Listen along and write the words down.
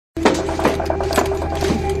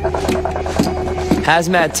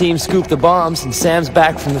hazmat team scooped the bombs, and Sam's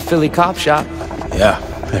back from the Philly cop shop. Yeah,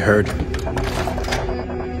 I heard.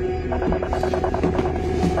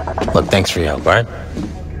 Look, thanks for your help, alright?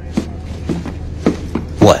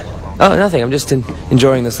 What? Oh, nothing. I'm just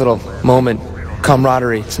enjoying this little moment.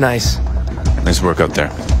 Camaraderie. It's nice. Nice work up there.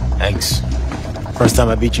 Thanks. First time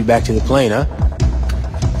I beat you back to the plane, huh?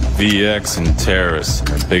 VX and terrorists.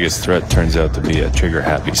 Our biggest threat turns out to be a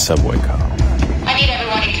trigger-happy subway cop. I need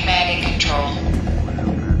everyone in command and control.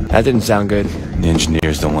 That didn't sound good. The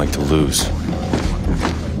engineers don't like to lose.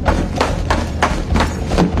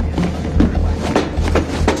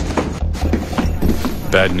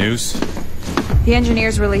 Bad news? The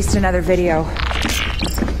engineers released another video.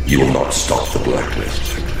 You will not stop the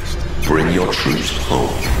blacklist. Bring your troops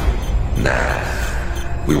home.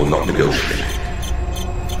 Now, we will not negotiate.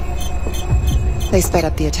 They sped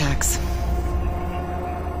up the attacks.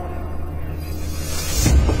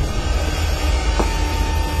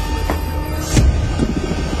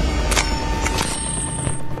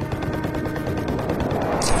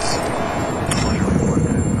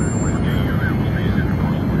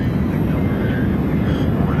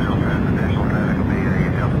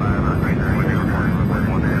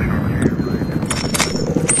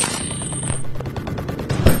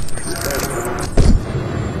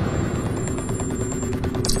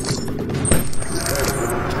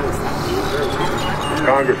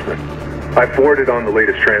 Congressman, I forwarded on the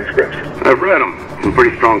latest transcripts. I've read them. Some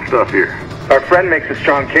pretty strong stuff here. Our friend makes a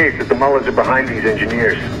strong case that the mullahs are behind these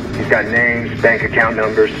engineers. He's got names, bank account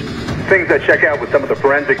numbers, things that check out with some of the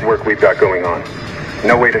forensic work we've got going on.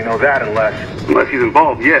 No way to know that unless he's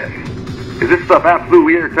involved, yes. Is this stuff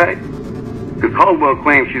absolutely airtight? Because Caldwell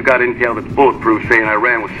claims she's got intel that's bulletproof, saying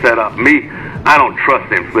Iran was set up. Me, I don't trust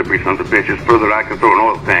them slippery sons of bitches further than I can throw an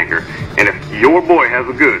oil tanker. And if your boy has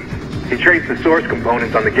the goods... He traced the source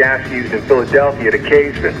components on the gas used in Philadelphia to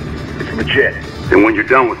Caveman. It's legit. Then when you're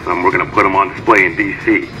done with them, we're going to put them on display in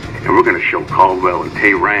D.C. And we're going to show Caldwell and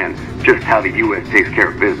Tehran just how the U.S. takes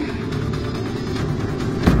care of business.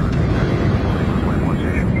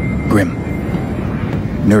 Grim.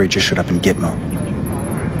 Nuri just showed up in Gitmo.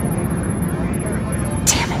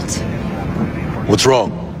 Damn it. What's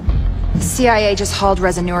wrong? The CIA just hauled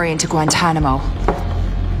Reza Nouri into Guantanamo.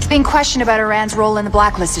 He's being questioned about Iran's role in the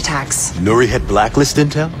blacklist attacks. Nuri had blacklist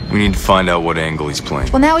intel? We need to find out what angle he's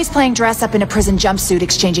playing. Well, now he's playing dress up in a prison jumpsuit,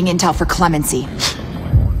 exchanging intel for clemency.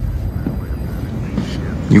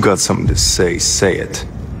 You got something to say it.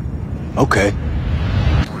 Okay.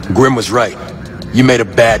 Grim was right. You made a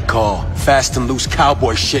bad call. Fast and loose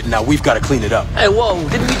cowboy shit, now we've got to clean it up. Hey, whoa,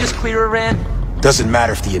 didn't we just clear Iran? Doesn't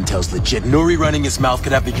matter if the intel's legit. Nuri running his mouth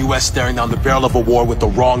could have the US staring down the barrel of a war with the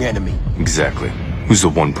wrong enemy. Exactly. Who's the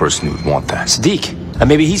one person who would want that? Sadiq. And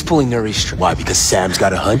maybe he's pulling Nuri's string. Why, because Sam's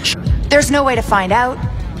got a hunch? There's no way to find out.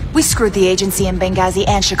 We screwed the agency in Benghazi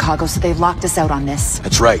and Chicago, so they've locked us out on this.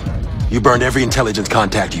 That's right. You burned every intelligence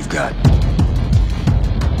contact you've got.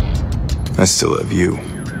 I still have you.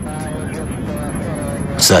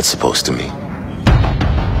 What's that supposed to mean?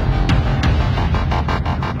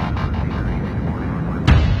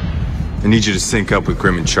 I need you to sync up with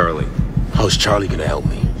Grim and Charlie. How's Charlie gonna help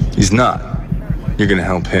me? He's not. You're gonna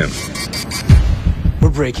help him. We're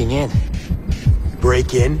breaking in.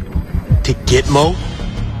 Break in? To Gitmo?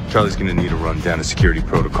 Charlie's gonna need to run down a security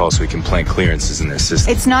protocol so he can plant clearances in their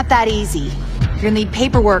system. It's not that easy. You're gonna need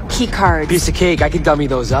paperwork, key cards. Piece of cake. I could dummy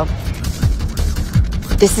those up.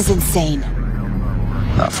 This is insane.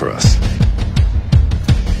 Not for us.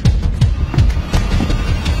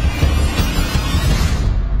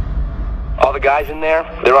 All the guys in there,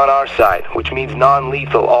 they're on our side, which means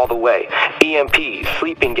non-lethal all the way. EMP,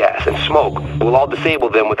 sleeping gas, and smoke will all disable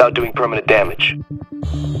them without doing permanent damage.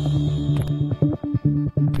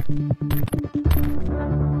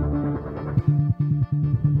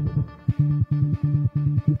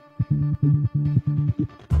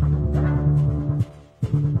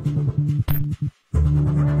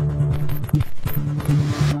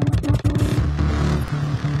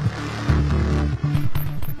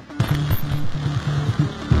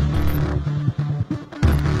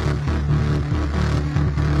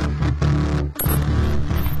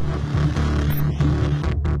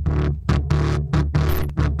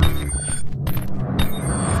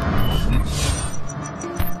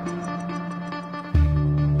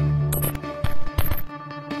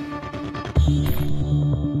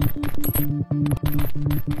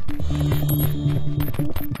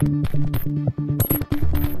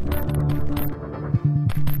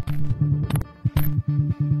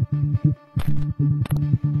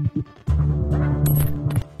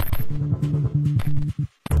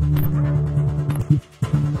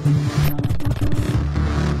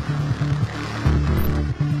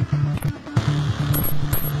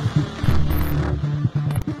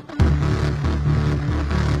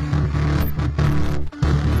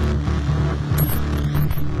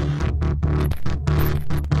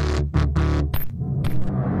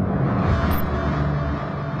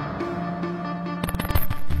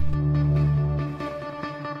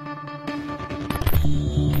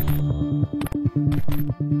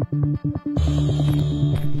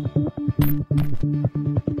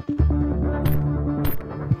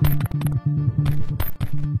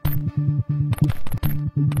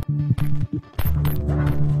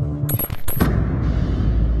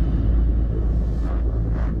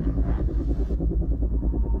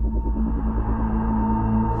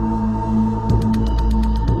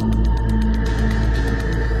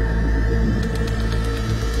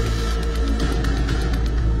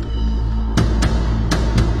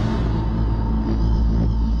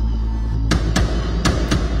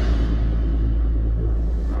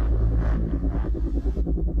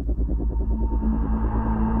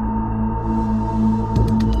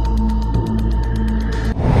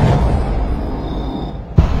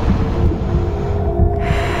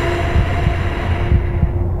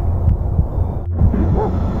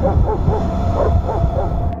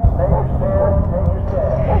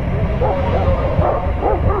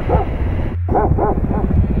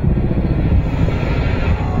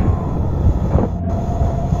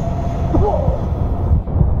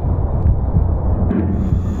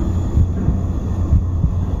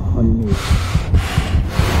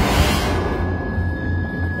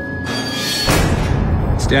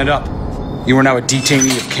 Stand up. You are now a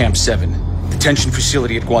detainee of Camp 7, detention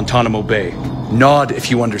facility at Guantanamo Bay. Nod if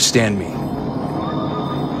you understand me.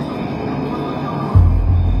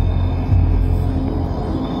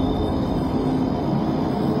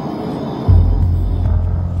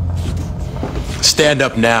 Stand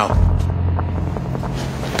up now.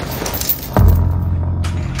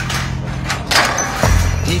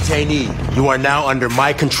 Detainee, you are now under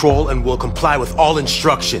my control and will comply with all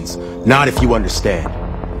instructions. Nod if you understand.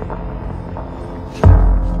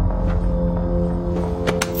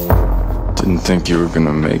 Didn't think you were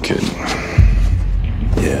gonna make it.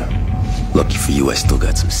 Yeah. Lucky for you, I still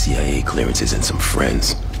got some CIA clearances and some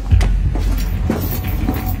friends.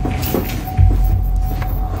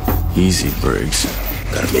 Easy, Briggs.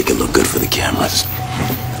 Gotta make it look good for the cameras.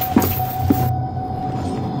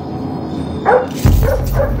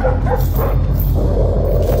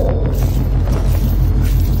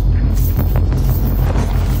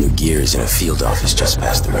 Your gear is in a field office just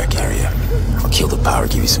past the rec area. I'll kill the power,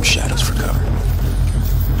 give you some shadows for cover.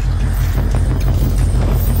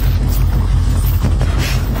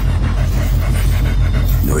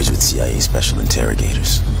 Nori's with CIA special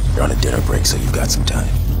interrogators. They're on a dinner break, so you've got some time.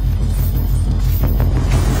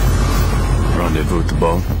 Rendezvous at the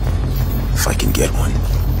ball? If I can get one.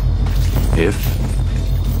 If?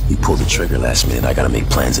 You pulled the trigger last minute, I gotta make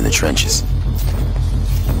plans in the trenches.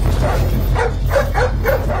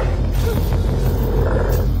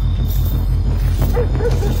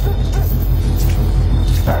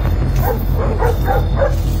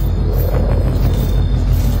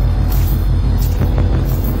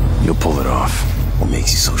 You'll pull it off. What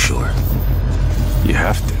makes you so sure? You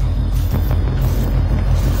have to.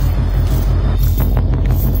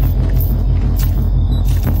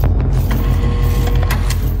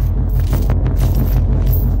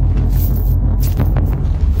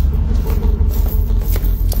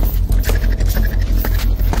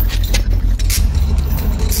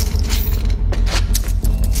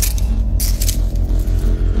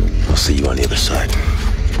 I'll see you on the other side.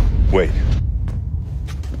 Wait.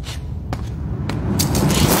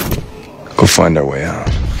 Go find our way out.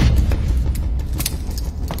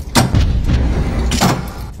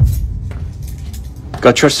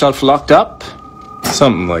 Got yourself locked up?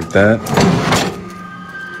 Something like that.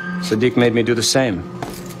 Sadiq made me do the same.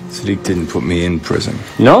 Sadiq didn't put me in prison.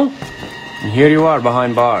 No? And here you are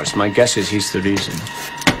behind bars. My guess is he's the reason.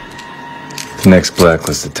 The next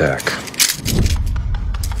blacklist attack.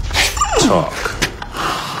 Talk.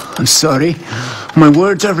 I'm sorry. My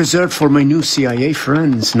words are reserved for my new CIA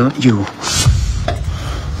friends, not you.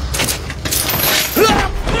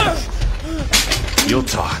 You'll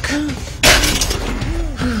talk.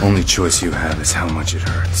 Only choice you have is how much it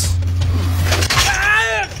hurts.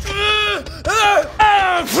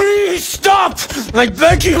 Please stop! I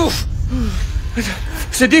beg you!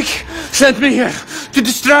 Sadiq sent me here to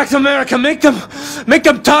distract America. Make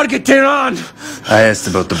them target Tehran. I asked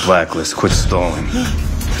about the blacklist. Quit stalling.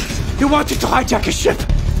 He wanted to hijack a ship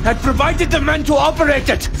and provided the men to operate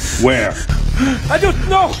it. Where? I don't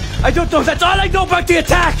know. That's all I know about the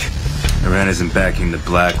attack. Iran isn't backing the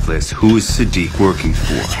blacklist. Who is Sadiq working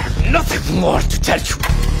for? Nothing more to tell you.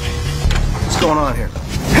 What's going on here?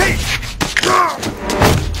 Hey!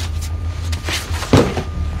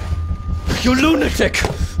 You lunatic!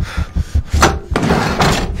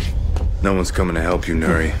 No one's coming to help you,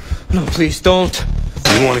 Nuri. No, please don't.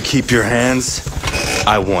 You want to keep your hands?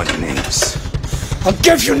 I want names. I'll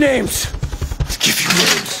give you names. give you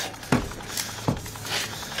names.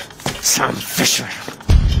 Sam Fisher.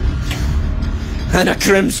 Anna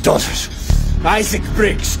Grimm's daughter. Isaac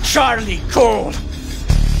Briggs. Charlie Cole.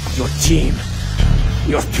 Your team.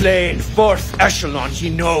 You're playing fourth echelon, he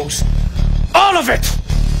knows. All of it!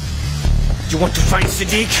 You want to find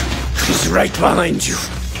Sadiq? He's right behind you.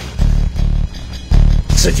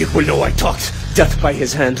 Sadiq will know I talked. Death by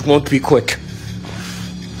his hand won't be quick.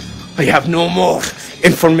 I have no more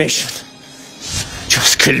information.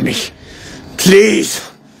 Just kill me. Please.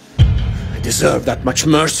 I deserve that much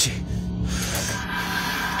mercy.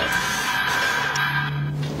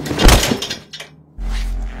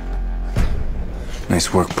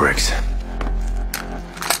 Nice work, Briggs.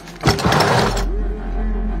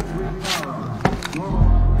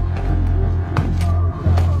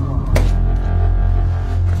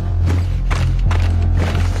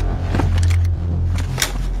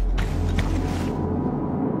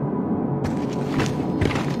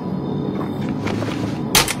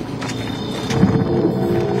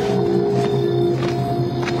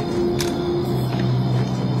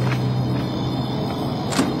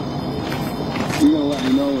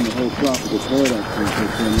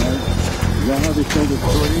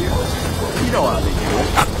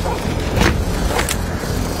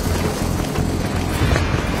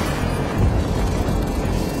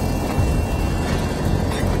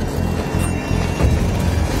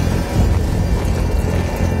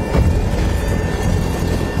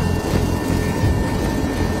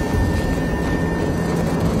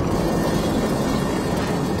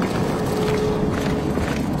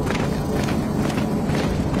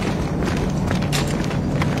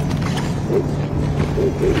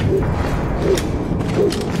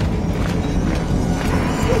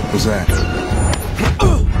 What's that?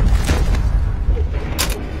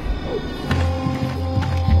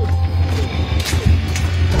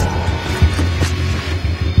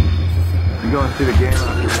 You going to see the game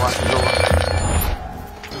after you watch it over?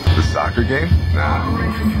 The soccer game? Nah.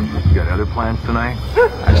 You got other plans tonight?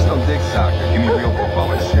 I just don't dig soccer. Give me real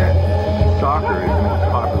football instead. Soccer is the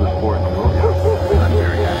most popular sport in the world. I'm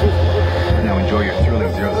very happy. Now enjoy your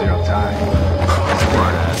thrilling 0-0 tie.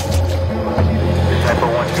 Smart ass. Sniper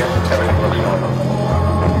 1, yes, everything looks normal.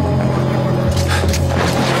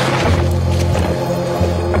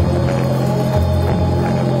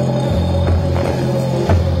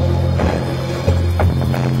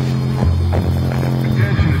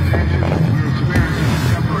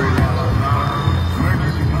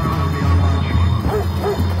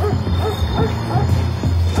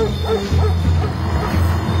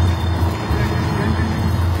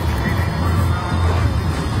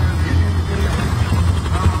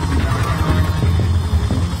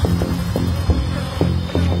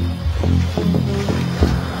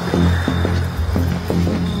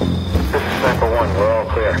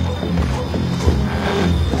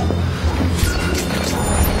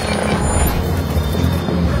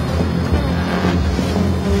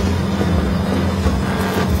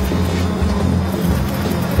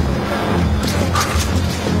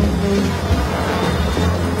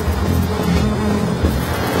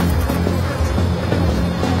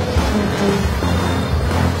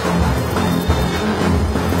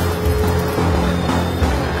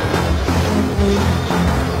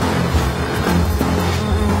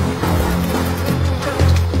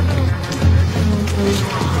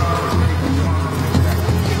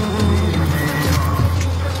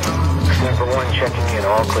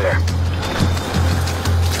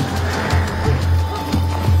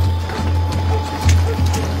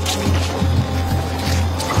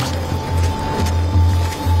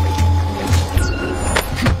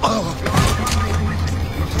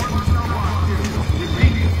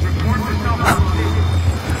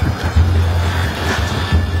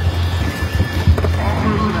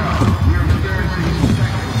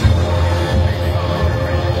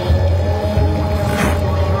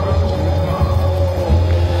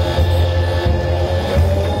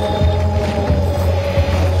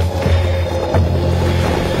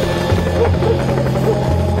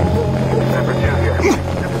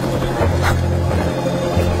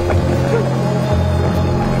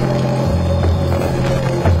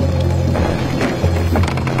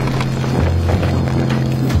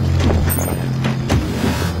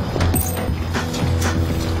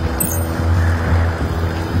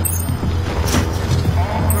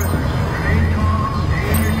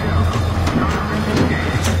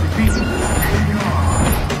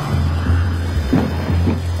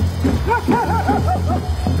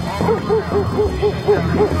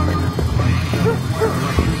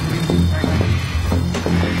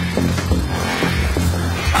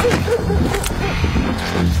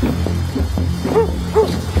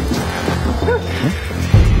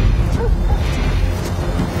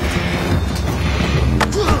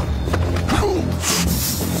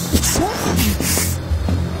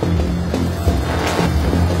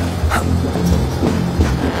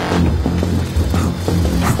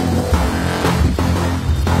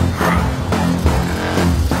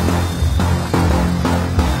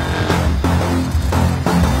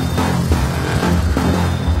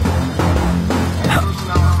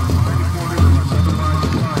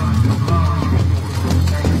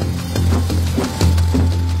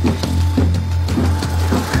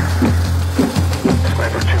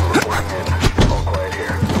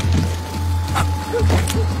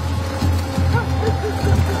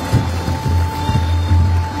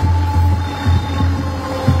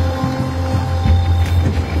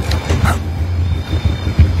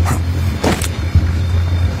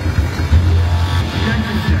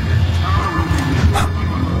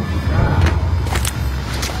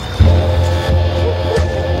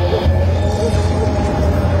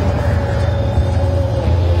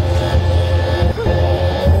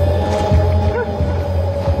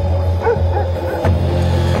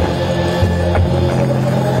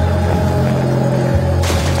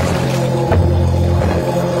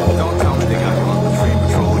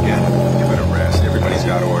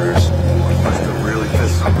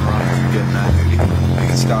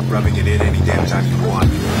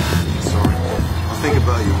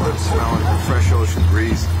 Lips smelling the fresh ocean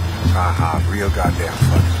breeze. Haha, real goddamn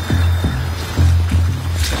fun.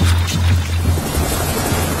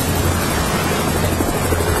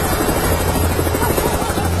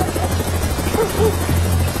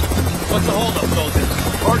 What's the holdup, soldier?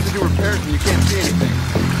 Hard to do repairs when you can't see anything.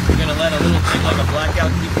 You're gonna let a little thing like a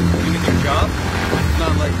blackout keep you from doing your job?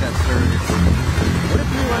 Not like that, sir. What if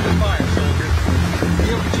you were under fire, soldier?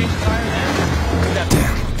 You able to change the tire then? Do that.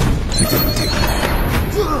 Damn. I didn't take it.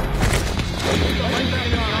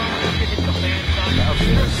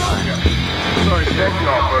 Sorry, attention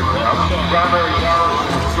all personnel. Primary power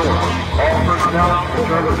source. All personnel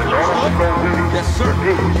return to the normal control duty. Yes, sir.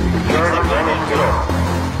 Repeat. Return to normal control.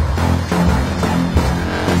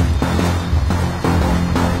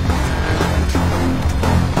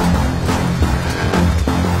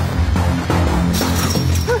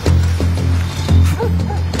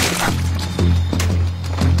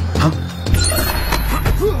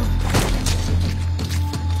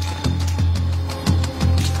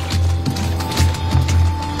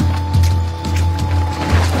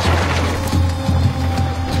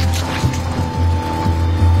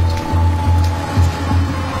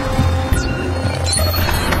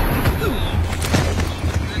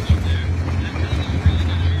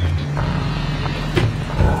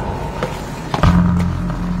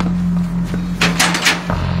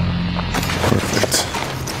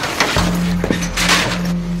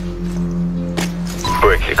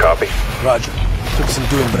 Copy. Roger. Took some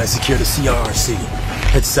doing, but I secured a CRRC.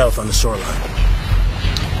 Head south on the shoreline.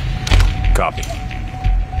 Copy.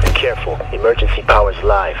 Be careful. Emergency power's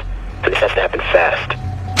live. So this has to happen fast.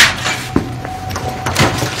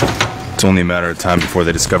 It's only a matter of time before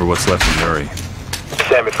they discover what's left of Nuri.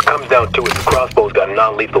 Sam, if it comes down to it, the crossbow's got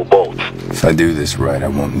non-lethal bolts. If I do this right, I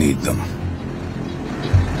won't need them.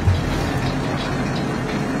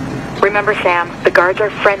 Remember, Sam, the guards are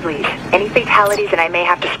friendlies. Any fatalities and I may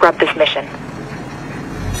have to scrub this mission.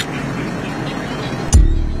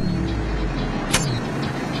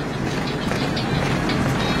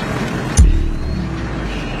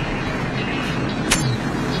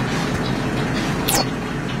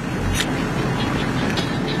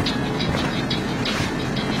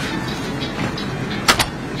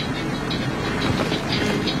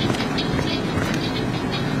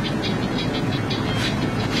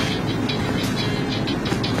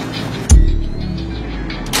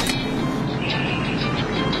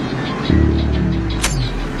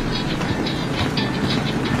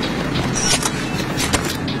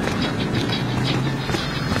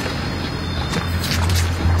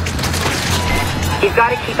 You've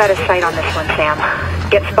got to keep out of sight on this one, Sam.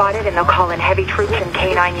 Get spotted and they'll call in heavy troops and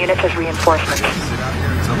K9 units as reinforcements. Sit out here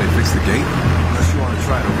until they fix the gate? Unless you want to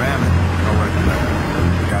try to ram it. I'll write the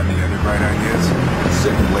letter. Got any other bright ideas?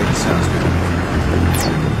 Second lady sounds good.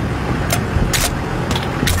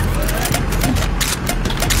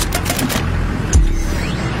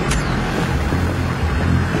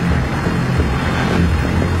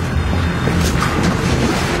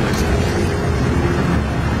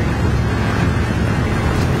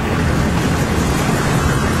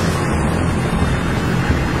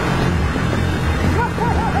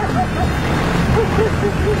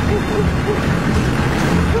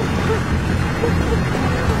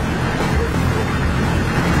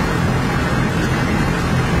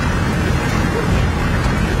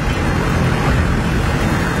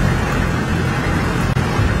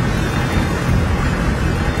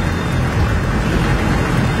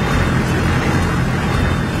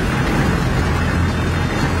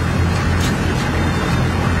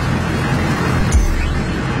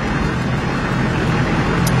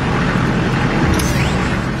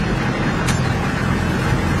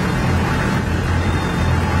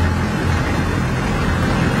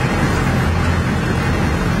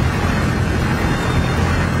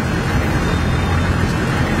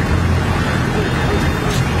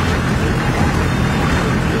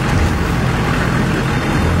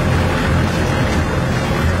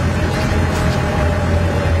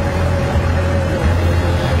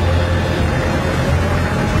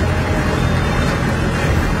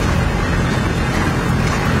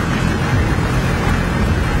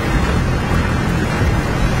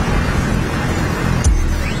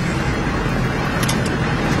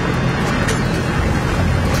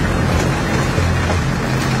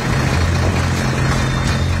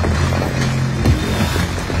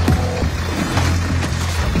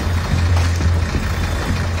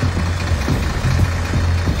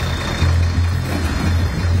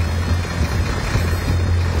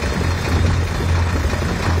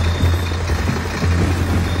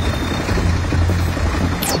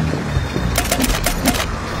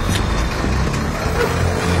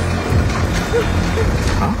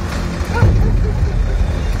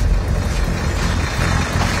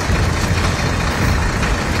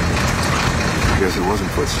 wasn't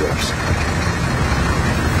footsteps.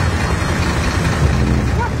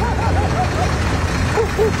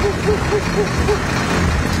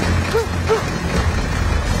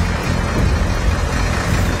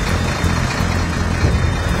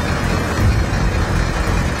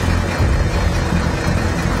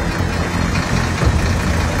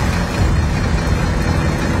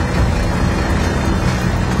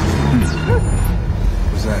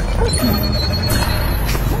 What's that?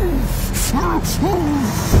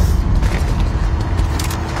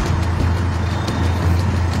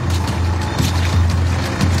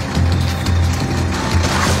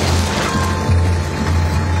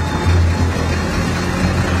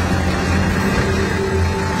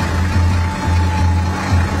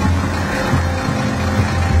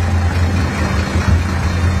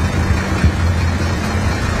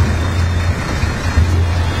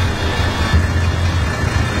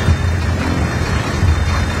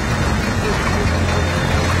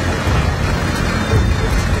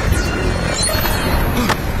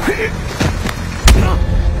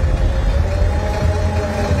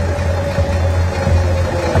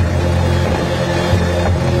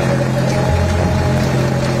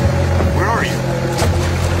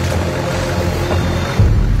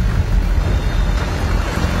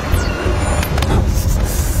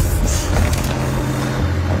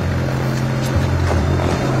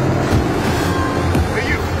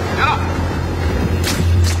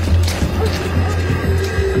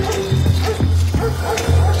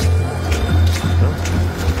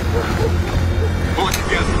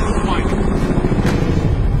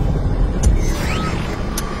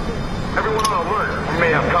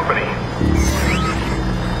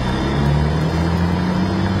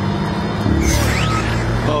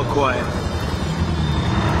 Quiet.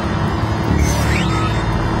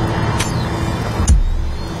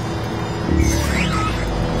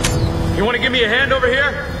 You want to give me a hand over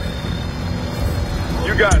here?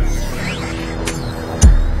 You got it.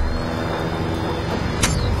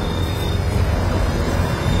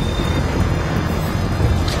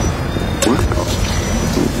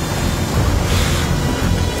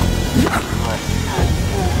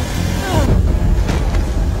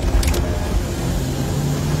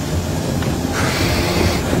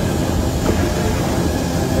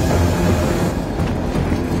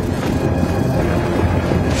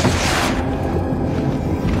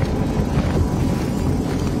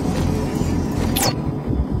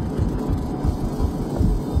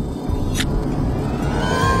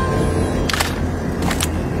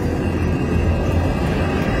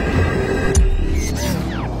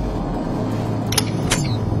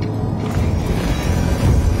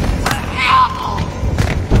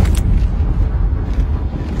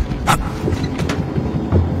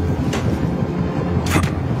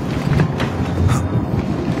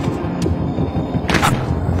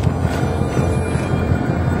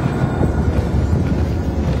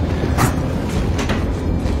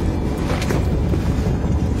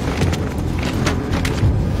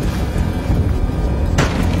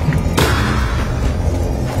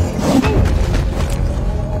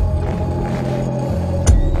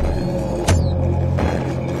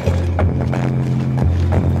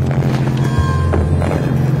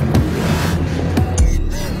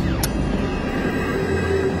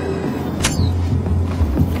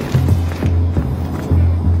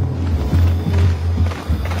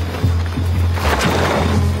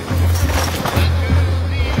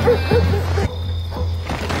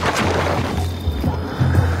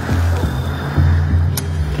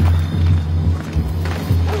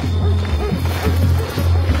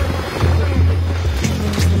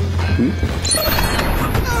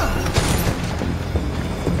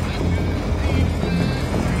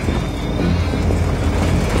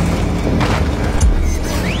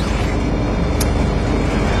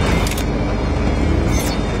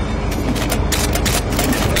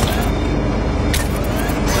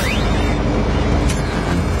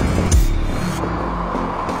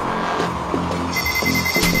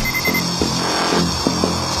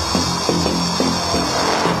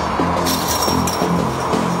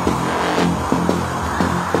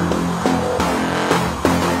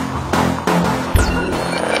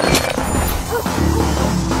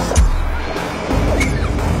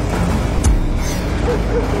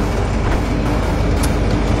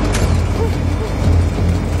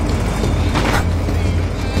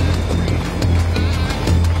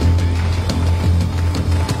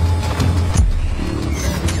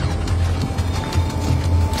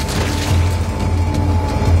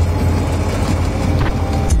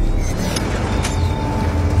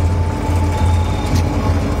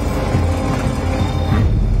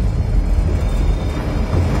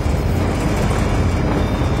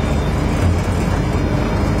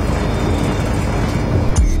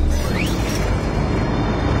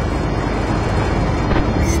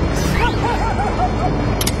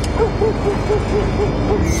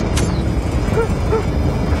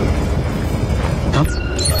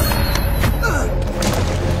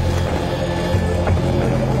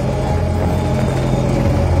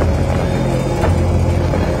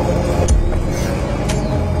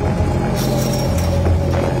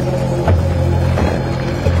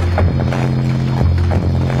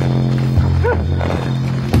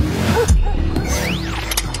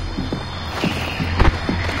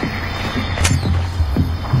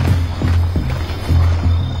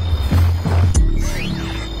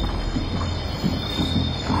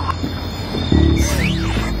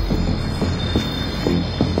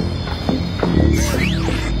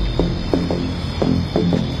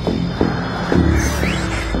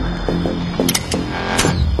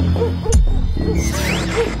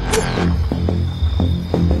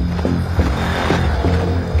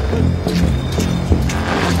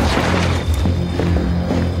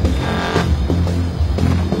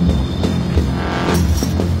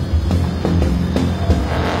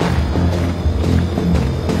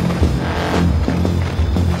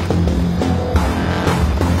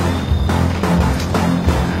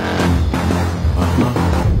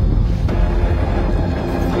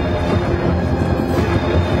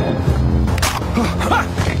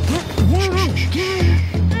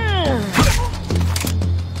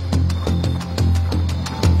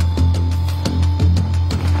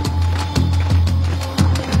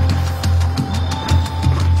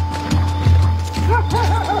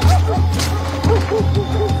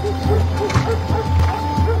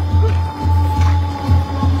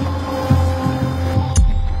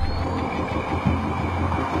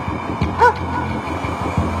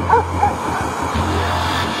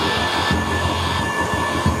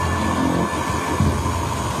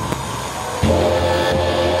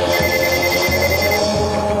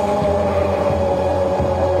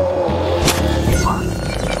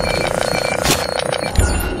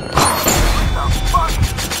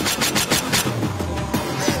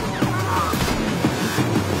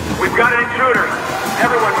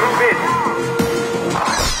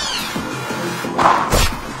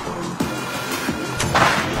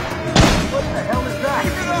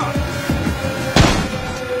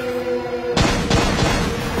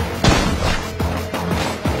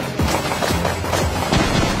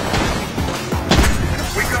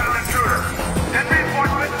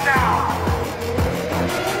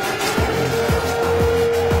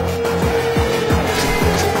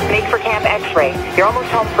 You're almost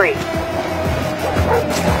home free.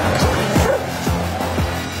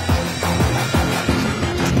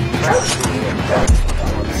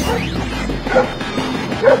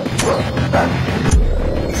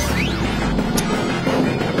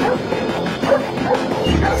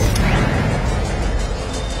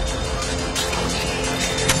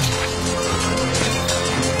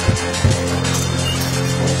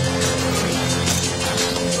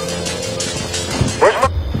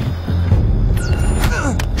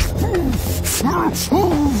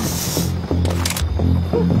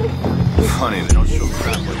 Funny they don't show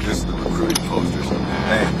crap like this in the recruiting posters.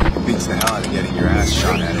 Hey, it beats the hell out of getting your ass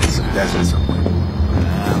shot at in some desert somewhere. I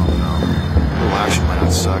don't know. A little action might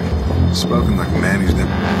not suck. Spoken like a man who's never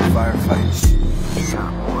been in a firefight.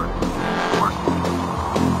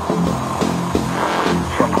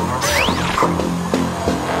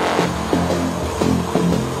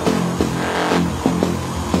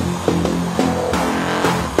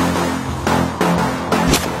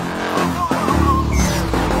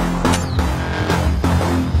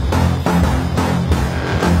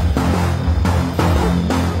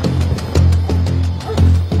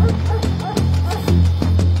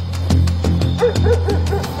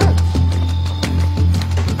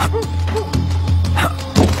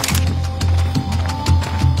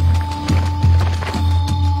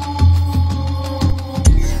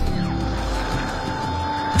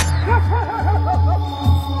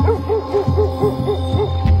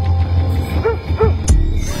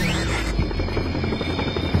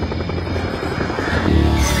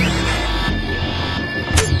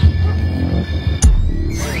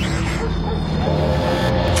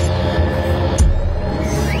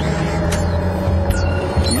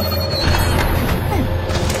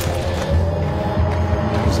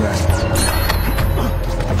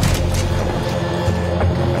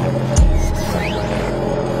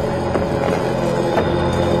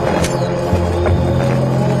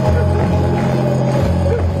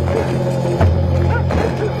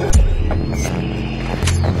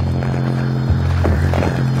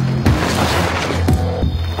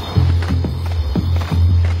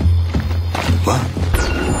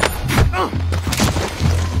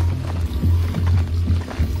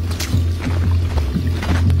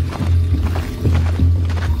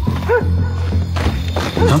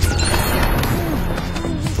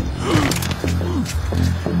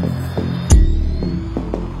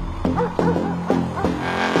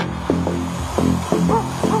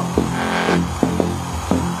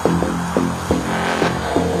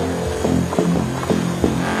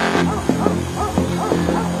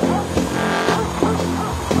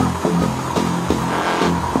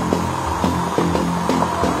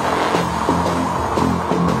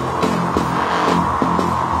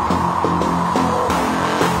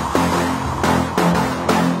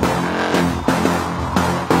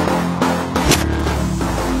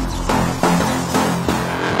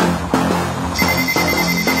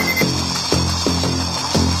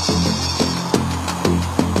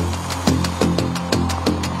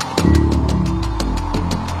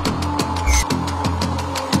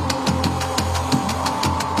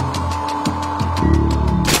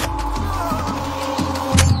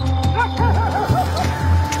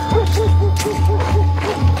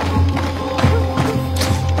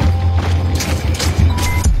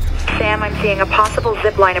 Seeing a possible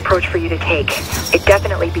zipline approach for you to take. It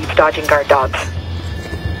definitely beats dodging guard dogs.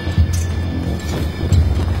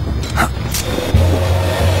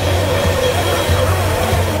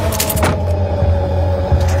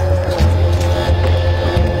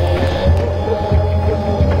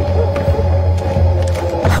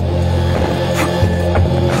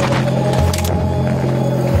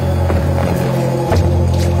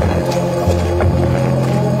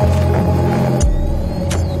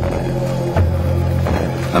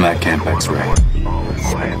 I'm at Camp X-Ray.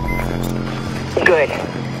 Good.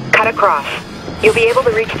 Cut across. You'll be able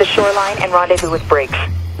to reach the shoreline and rendezvous with Briggs.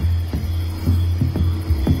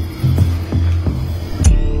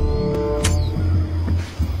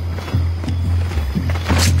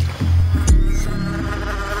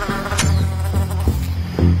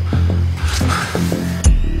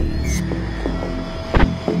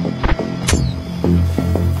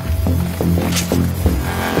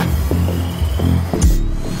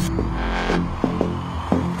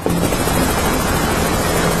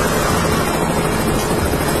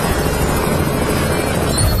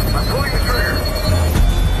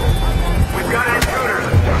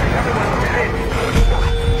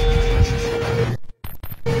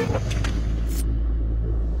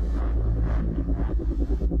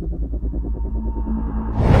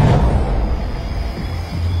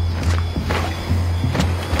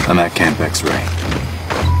 I'm at Camp X-Ray.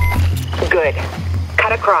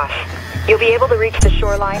 across. You'll be able to reach the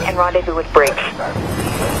shoreline and rendezvous with Briggs.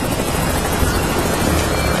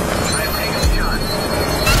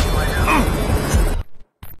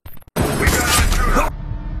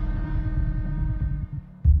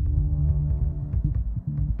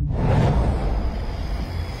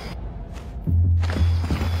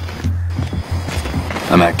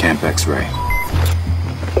 I'm at Camp X-Ray.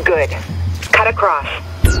 Good. Cut across.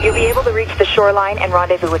 You'll be able to reach the shoreline and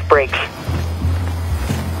rendezvous with Briggs.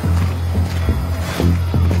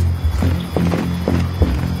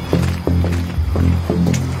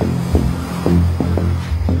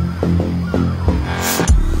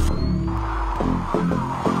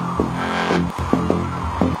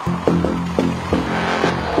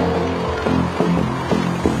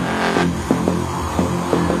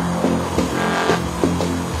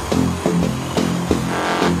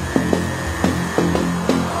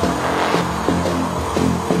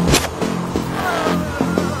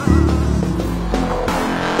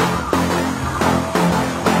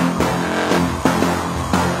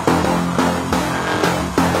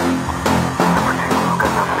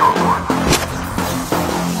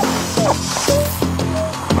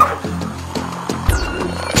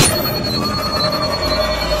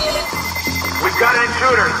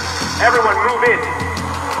 Everyone move in.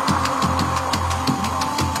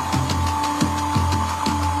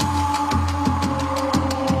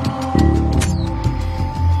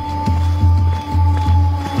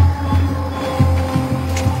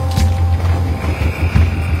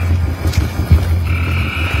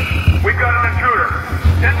 We've got an intruder.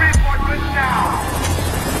 Send reinforcements now.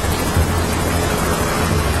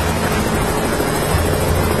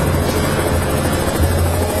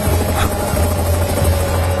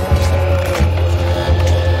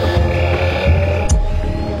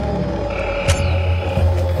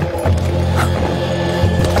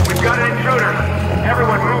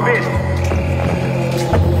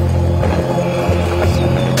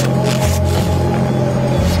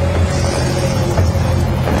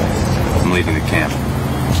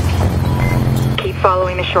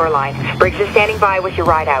 Following the shoreline. Briggs is standing by with your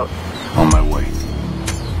ride out. On my way.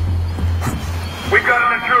 We've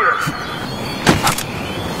got an intruder.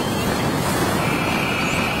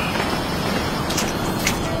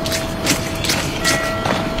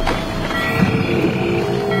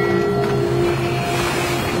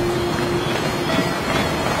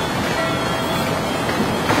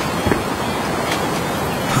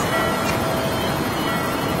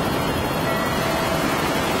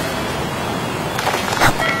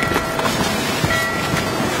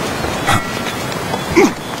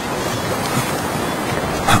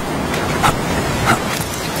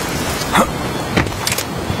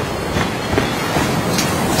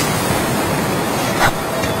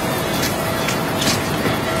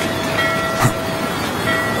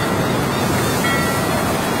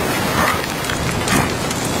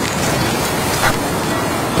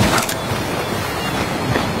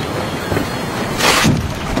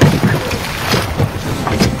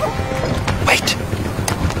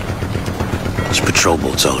 Patrol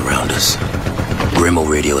boats all around us. Grim will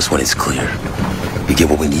radio us when it's clear. You get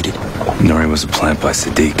what we needed? Nori was a plant by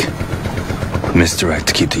Sadiq. Misdirect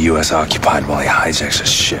to keep the U.S. occupied while he hijacks a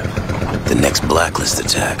ship. The next blacklist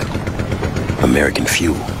attack. American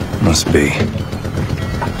fuel. Must be.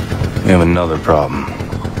 We have another problem.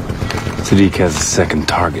 Sadiq has a second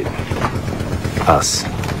target. Us.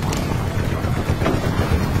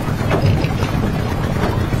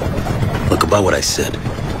 Look, about what I said.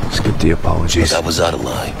 Skip the apologies. Look, I was out of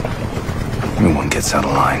line. Everyone gets out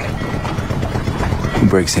of line. Who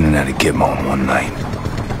breaks in and out of Gitmo in one night?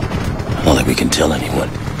 Not like we can tell anyone.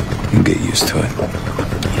 You'll get used to it.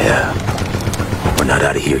 Yeah. We're not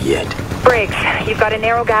out of here yet. Briggs, you've got a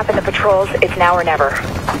narrow gap in the patrols. It's now or never.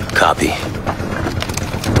 Copy.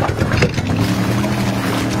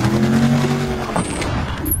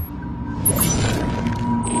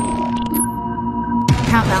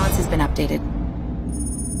 Account balance has been updated.